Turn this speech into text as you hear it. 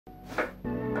The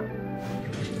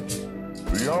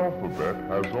alphabet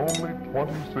has only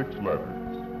 26 letters.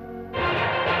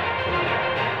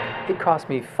 It cost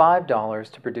me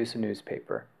 $5 to produce a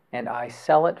newspaper, and I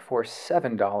sell it for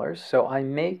 $7, so I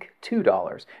make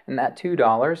 $2, and that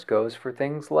 $2 goes for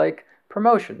things like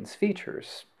promotions,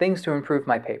 features, things to improve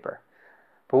my paper.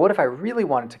 But what if I really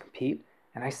wanted to compete,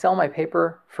 and I sell my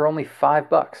paper for only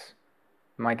 $5?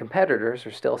 My competitors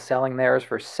are still selling theirs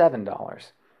for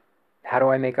 $7. How do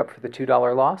I make up for the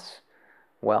 $2 loss?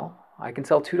 Well, I can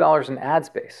sell $2 in ad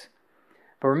space.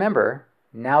 But remember,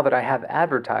 now that I have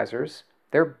advertisers,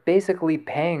 they're basically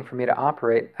paying for me to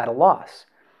operate at a loss.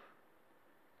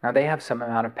 Now they have some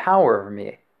amount of power over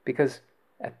me because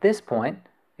at this point,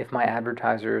 if my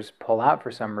advertisers pull out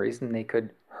for some reason, they could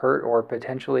hurt or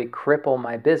potentially cripple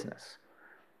my business.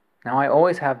 Now I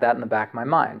always have that in the back of my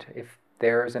mind. If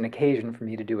there's an occasion for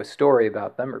me to do a story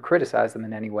about them or criticize them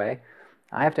in any way,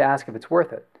 I have to ask if it's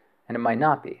worth it, and it might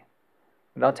not be.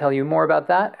 But I'll tell you more about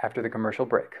that after the commercial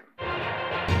break.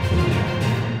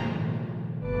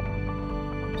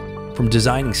 From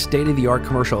designing state-of-the-art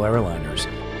commercial airliners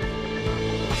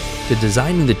to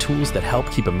designing the tools that help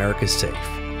keep America safe,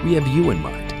 we have you in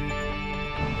mind.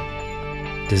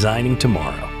 Designing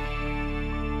tomorrow.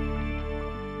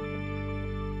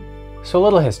 So a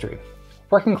little history.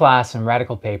 Working class and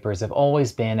radical papers have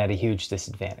always been at a huge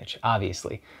disadvantage,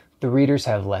 obviously. The readers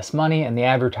have less money and the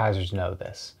advertisers know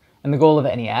this. And the goal of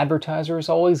any advertiser is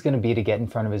always going to be to get in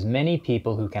front of as many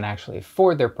people who can actually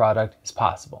afford their product as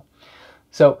possible.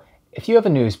 So if you have a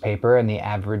newspaper and the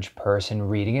average person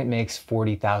reading it makes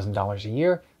 $40,000 a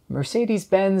year,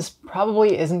 Mercedes-Benz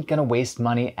probably isn't going to waste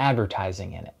money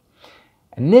advertising in it.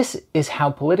 And this is how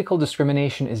political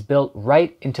discrimination is built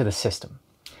right into the system.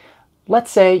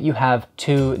 Let's say you have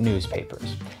two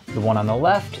newspapers. The one on the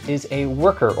left is a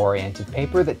worker-oriented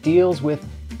paper that deals with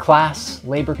class,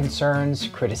 labor concerns,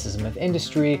 criticism of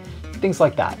industry, things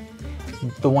like that.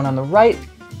 The one on the right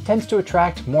tends to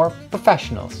attract more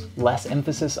professionals, less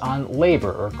emphasis on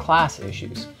labor or class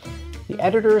issues. The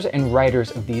editors and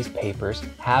writers of these papers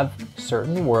have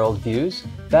certain worldviews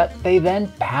that they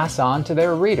then pass on to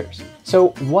their readers. So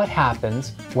what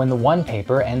happens when the one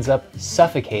paper ends up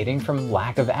suffocating from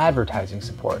lack of advertising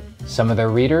support? Some of their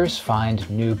readers find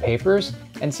new papers,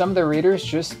 and some of their readers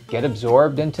just get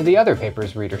absorbed into the other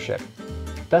paper's readership,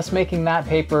 thus making that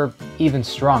paper even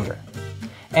stronger.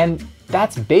 And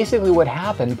that's basically what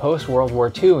happened post-World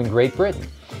War II in Great Britain.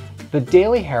 The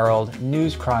Daily Herald,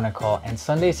 News Chronicle, and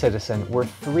Sunday Citizen were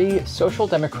three social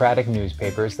democratic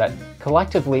newspapers that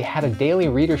collectively had a daily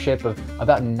readership of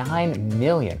about 9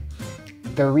 million.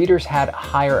 Their readers had a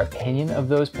higher opinion of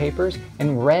those papers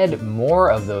and read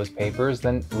more of those papers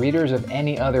than readers of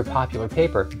any other popular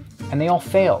paper, and they all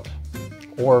failed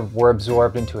or were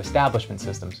absorbed into establishment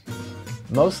systems,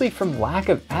 mostly from lack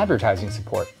of advertising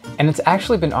support. And it's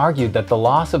actually been argued that the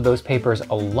loss of those papers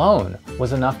alone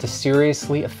was enough to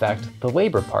seriously affect the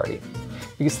Labour Party.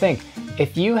 Because think,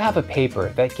 if you have a paper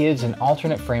that gives an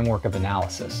alternate framework of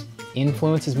analysis,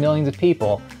 influences millions of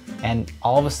people, and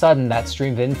all of a sudden that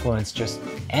stream of influence just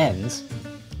ends,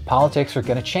 politics are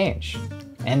going to change.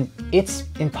 And it's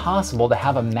impossible to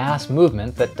have a mass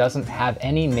movement that doesn't have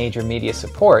any major media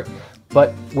support,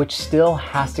 but which still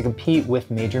has to compete with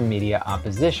major media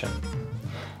opposition.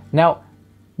 Now,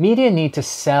 media need to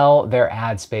sell their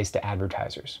ad space to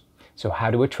advertisers. So how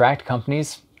to attract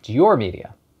companies to your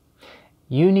media?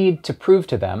 You need to prove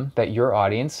to them that your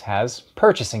audience has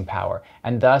purchasing power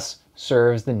and thus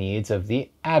serves the needs of the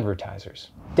advertisers.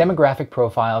 Demographic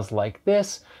profiles like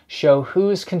this show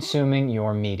who's consuming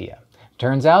your media.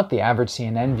 Turns out the average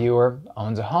CNN viewer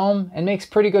owns a home and makes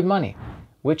pretty good money,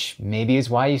 which maybe is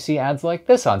why you see ads like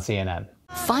this on CNN.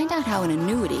 Find out how an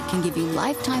annuity can give you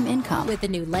lifetime income. With the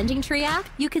new Lending Tree app,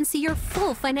 you can see your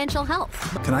full financial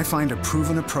health. Can I find a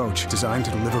proven approach designed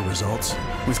to deliver results?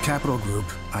 With Capital Group,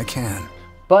 I can.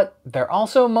 But they're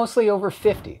also mostly over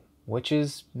 50, which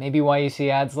is maybe why you see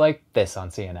ads like this on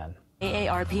CNN.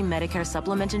 AARP Medicare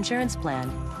Supplement Insurance Plan,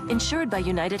 insured by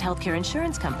United Healthcare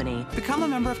Insurance Company. Become a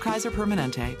member of Kaiser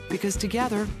Permanente, because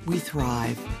together we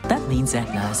thrive. That means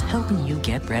Aetna's helping you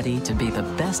get ready to be the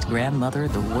best grandmother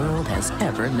the world has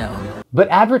ever known. But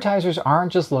advertisers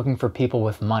aren't just looking for people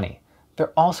with money.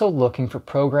 They're also looking for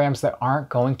programs that aren't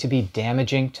going to be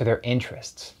damaging to their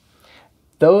interests.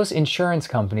 Those insurance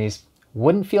companies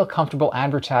wouldn't feel comfortable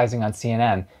advertising on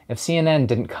CNN if CNN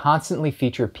didn't constantly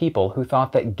feature people who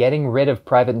thought that getting rid of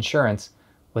private insurance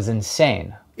was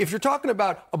insane If you're talking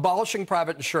about abolishing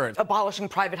private insurance, abolishing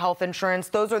private health insurance,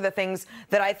 those are the things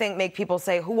that I think make people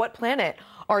say, what planet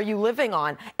are you living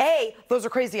on? A, those are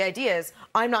crazy ideas.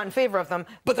 I'm not in favor of them.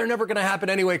 But they're never going to happen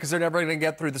anyway because they're never going to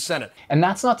get through the Senate. And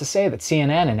that's not to say that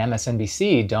CNN and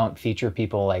MSNBC don't feature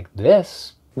people like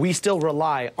this. We still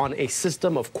rely on a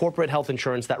system of corporate health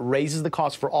insurance that raises the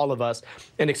cost for all of us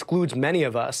and excludes many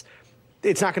of us.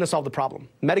 It's not going to solve the problem.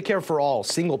 Medicare for all,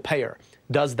 single payer,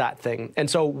 does that thing. And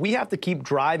so we have to keep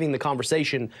driving the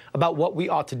conversation about what we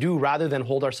ought to do rather than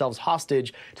hold ourselves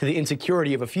hostage to the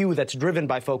insecurity of a few that's driven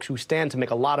by folks who stand to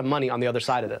make a lot of money on the other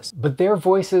side of this. But their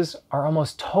voices are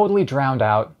almost totally drowned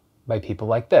out by people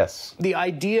like this. The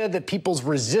idea that people's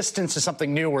resistance to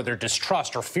something new or their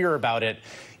distrust or fear about it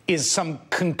is some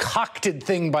concocted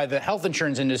thing by the health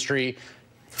insurance industry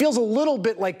feels a little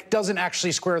bit like doesn't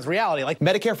actually square with reality. Like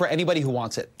Medicare for anybody who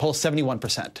wants it polls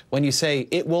 71%. When you say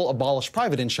it will abolish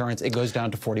private insurance, it goes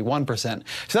down to 41%.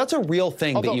 So that's a real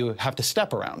thing that you have to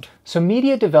step around. So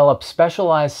media develop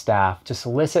specialized staff to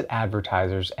solicit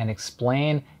advertisers and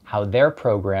explain how their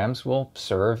programs will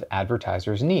serve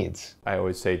advertisers' needs. I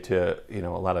always say to, a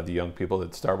lot of the young people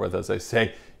that start with us, I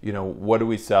say, what do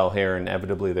we sell here?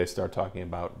 Inevitably they start talking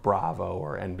about Bravo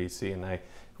or NBC, and I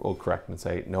will correct and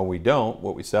say, no, we don't.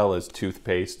 What we sell is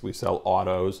toothpaste, we sell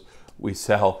autos, we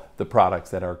sell the products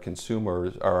that our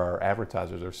consumers or our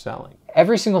advertisers are selling.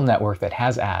 Every single network that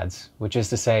has ads, which is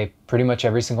to say pretty much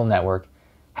every single network,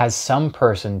 has some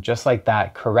person just like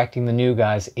that correcting the new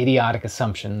guy's idiotic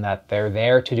assumption that they're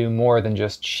there to do more than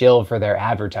just shill for their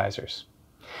advertisers.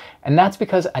 And that's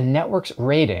because a network's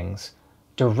ratings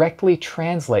directly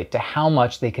translate to how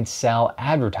much they can sell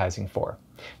advertising for.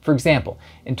 For example,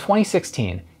 in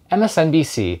 2016,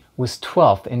 MSNBC was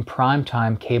 12th in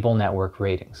primetime cable network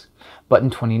ratings, but in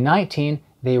 2019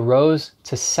 they rose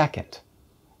to 2nd.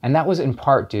 And that was in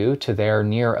part due to their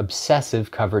near obsessive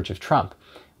coverage of Trump,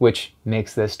 which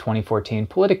makes this 2014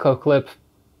 Politico clip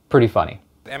pretty funny.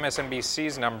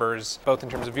 MSNBC's numbers, both in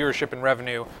terms of viewership and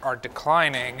revenue, are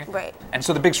declining. Right. And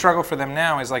so the big struggle for them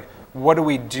now is like, what do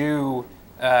we do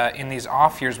in these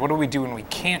off years? What do we do when we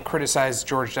can't criticize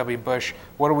George W. Bush?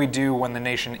 What do we do when the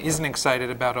nation isn't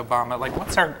excited about Obama? Like,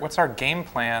 what's our game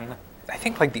plan? I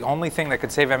think like the only thing that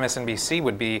could save MSNBC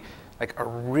would be like a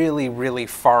really, really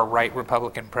far-right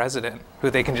Republican president who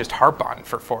they can just harp on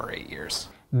for 4 or 8 years.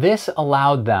 This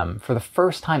allowed them, for the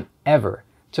first time ever,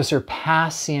 to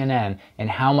surpass CNN in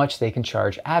how much they can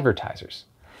charge advertisers.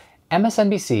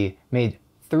 MSNBC made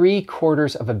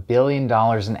 $750 million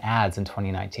in ads in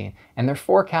 2019, and they're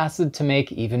forecasted to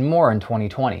make even more in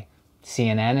 2020.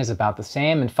 CNN is about the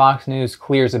same, and Fox News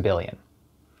clears $1 billion.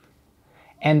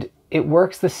 And it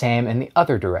works the same in the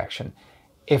other direction.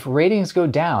 If ratings go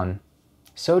down,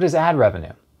 so does ad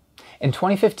revenue. In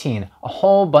 2015, a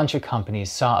whole bunch of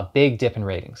companies saw a big dip in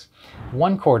ratings.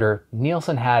 One quarter,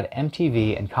 Nielsen had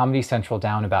MTV and Comedy Central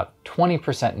down about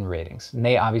 20% in ratings, and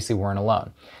they obviously weren't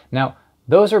alone. Now,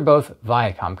 those are both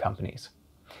Viacom companies.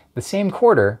 The same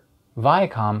quarter,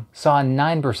 Viacom saw a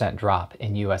 9% drop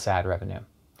in US ad revenue.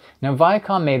 Now,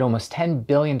 Viacom made almost $10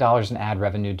 billion in ad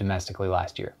revenue domestically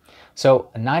last year. So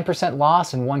a 9%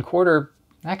 loss in one quarter,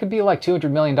 that could be like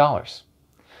 $200 million.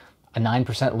 A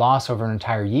 9% loss over an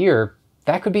entire year,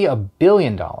 that could be $1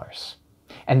 billion.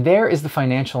 And there is the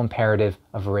financial imperative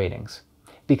of ratings,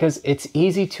 because it's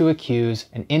easy to accuse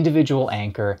an individual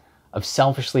anchor of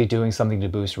selfishly doing something to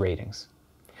boost ratings.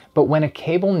 But when a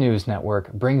cable news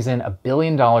network brings in $1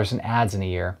 billion in ads in a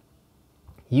year,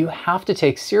 you have to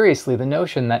take seriously the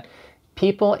notion that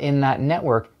people in that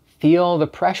network feel the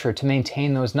pressure to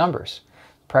maintain those numbers.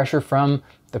 Pressure from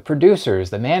the producers,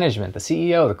 the management, the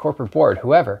CEO, the corporate board,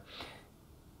 whoever.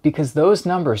 Because those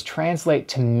numbers translate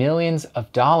to millions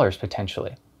of dollars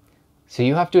potentially. So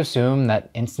you have to assume that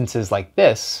instances like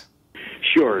this.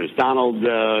 Sure, as Donald,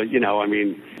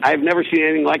 I've never seen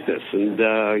anything like this. And,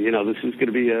 this is going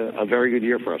to be a very good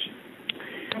year for us.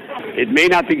 It may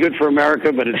not be good for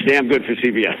America, but it's damn good for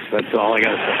CBS. That's all I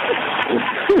got to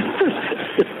say.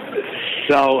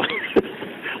 So,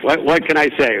 what can I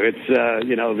say? It's,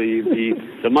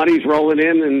 the money's rolling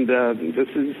in, and this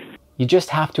is... You just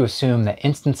have to assume that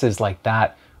instances like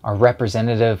that are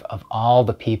representative of all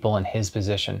the people in his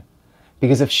position.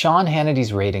 Because if Sean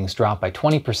Hannity's ratings drop by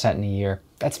 20% in a year,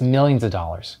 that's millions of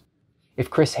dollars.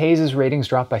 If Chris Hayes' ratings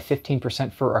drop by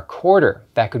 15% for a quarter,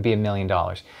 that could be $1 million.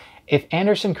 If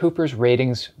Anderson Cooper's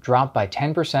ratings drop by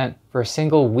 10% for a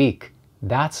single week,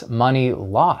 that's money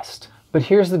lost. But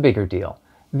here's the bigger deal.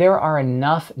 There are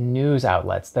enough news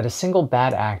outlets that a single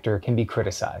bad actor can be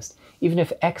criticized. Even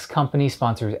if X company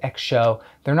sponsors X show,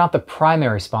 they're not the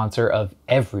primary sponsor of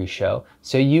every show,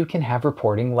 so you can have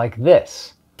reporting like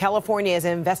this. California is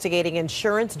investigating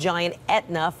insurance giant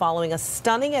Aetna following a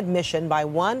stunning admission by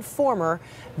one former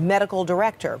medical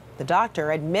director. The doctor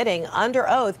admitting under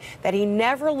oath that he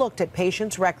never looked at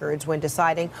patients' records when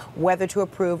deciding whether to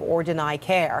approve or deny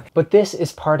care. But this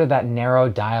is part of that narrow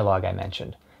dialogue I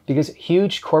mentioned, because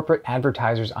huge corporate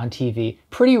advertisers on TV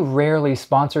pretty rarely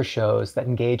sponsor shows that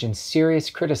engage in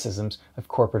serious criticisms of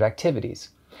corporate activities.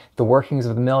 The workings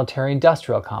of the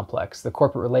military-industrial complex, the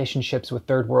corporate relationships with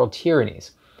third world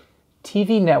tyrannies.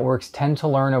 TV networks tend to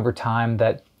learn over time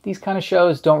that these kind of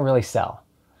shows don't really sell.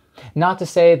 Not to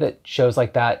say that shows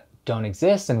like that don't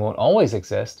exist and won't always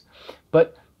exist,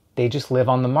 but they just live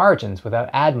on the margins without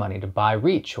ad money to buy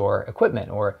reach or equipment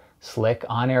or slick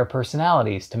on-air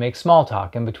personalities to make small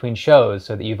talk in between shows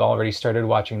so that you've already started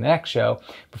watching the next show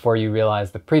before you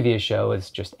realize the previous show has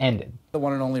just ended. The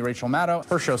one and only Rachel Maddow.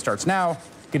 Her show starts now.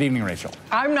 Good evening, Rachel.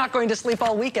 I'm not going to sleep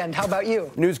all weekend. How about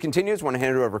you? News continues. Want to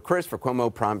hand it over to Chris for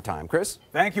Cuomo Prime Time. Chris?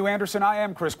 Thank you, Anderson. I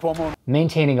am Chris Cuomo.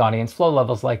 Maintaining audience flow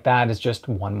levels like that is just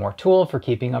one more tool for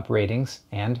keeping up ratings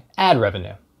and ad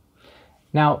revenue.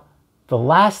 Now, the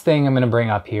last thing I'm going to bring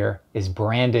up here is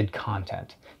branded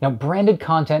content. Now, branded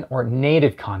content or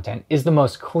native content is the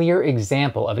most clear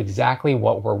example of exactly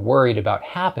what we're worried about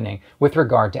happening with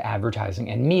regard to advertising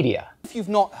and media. If you've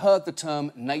not heard the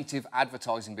term native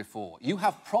advertising before, you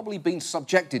have probably been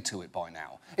subjected to it by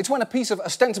now. It's when a piece of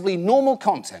ostensibly normal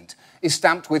content is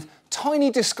stamped with tiny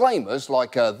disclaimers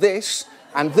like this,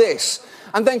 and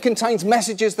then contains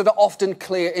messages that are often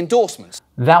clear endorsements.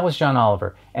 That was John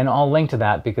Oliver, and I'll link to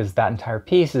that because that entire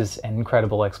piece is an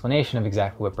incredible explanation of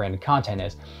exactly what branded content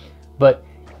is. But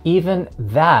even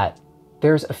that,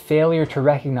 there's a failure to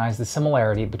recognize the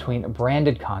similarity between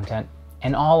branded content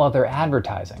and all other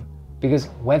advertising. Because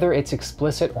whether it's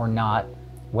explicit or not,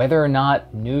 whether or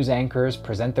not news anchors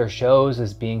present their shows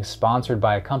as being sponsored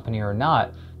by a company or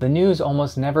not, the news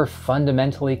almost never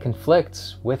fundamentally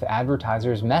conflicts with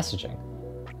advertisers' messaging.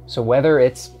 So whether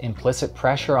it's implicit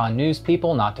pressure on news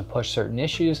people not to push certain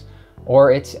issues,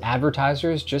 or it's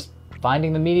advertisers just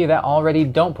finding the media that already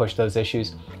don't push those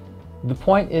issues, the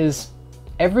point is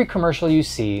every commercial you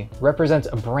see represents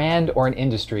a brand or an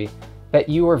industry that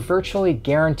you are virtually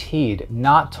guaranteed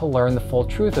not to learn the full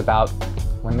truth about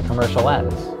when the commercial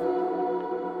ends.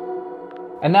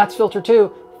 And that's Filter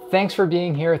 2. Thanks for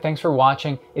being here. Thanks for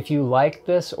watching. If you liked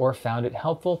this or found it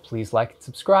helpful, please like and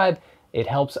subscribe. It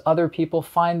helps other people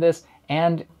find this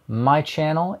and my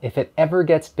channel. If it ever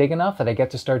gets big enough that I get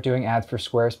to start doing ads for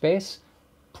Squarespace,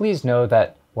 please know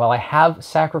that while I have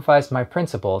sacrificed my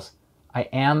principles, I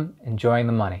am enjoying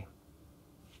the money.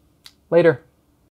 Later.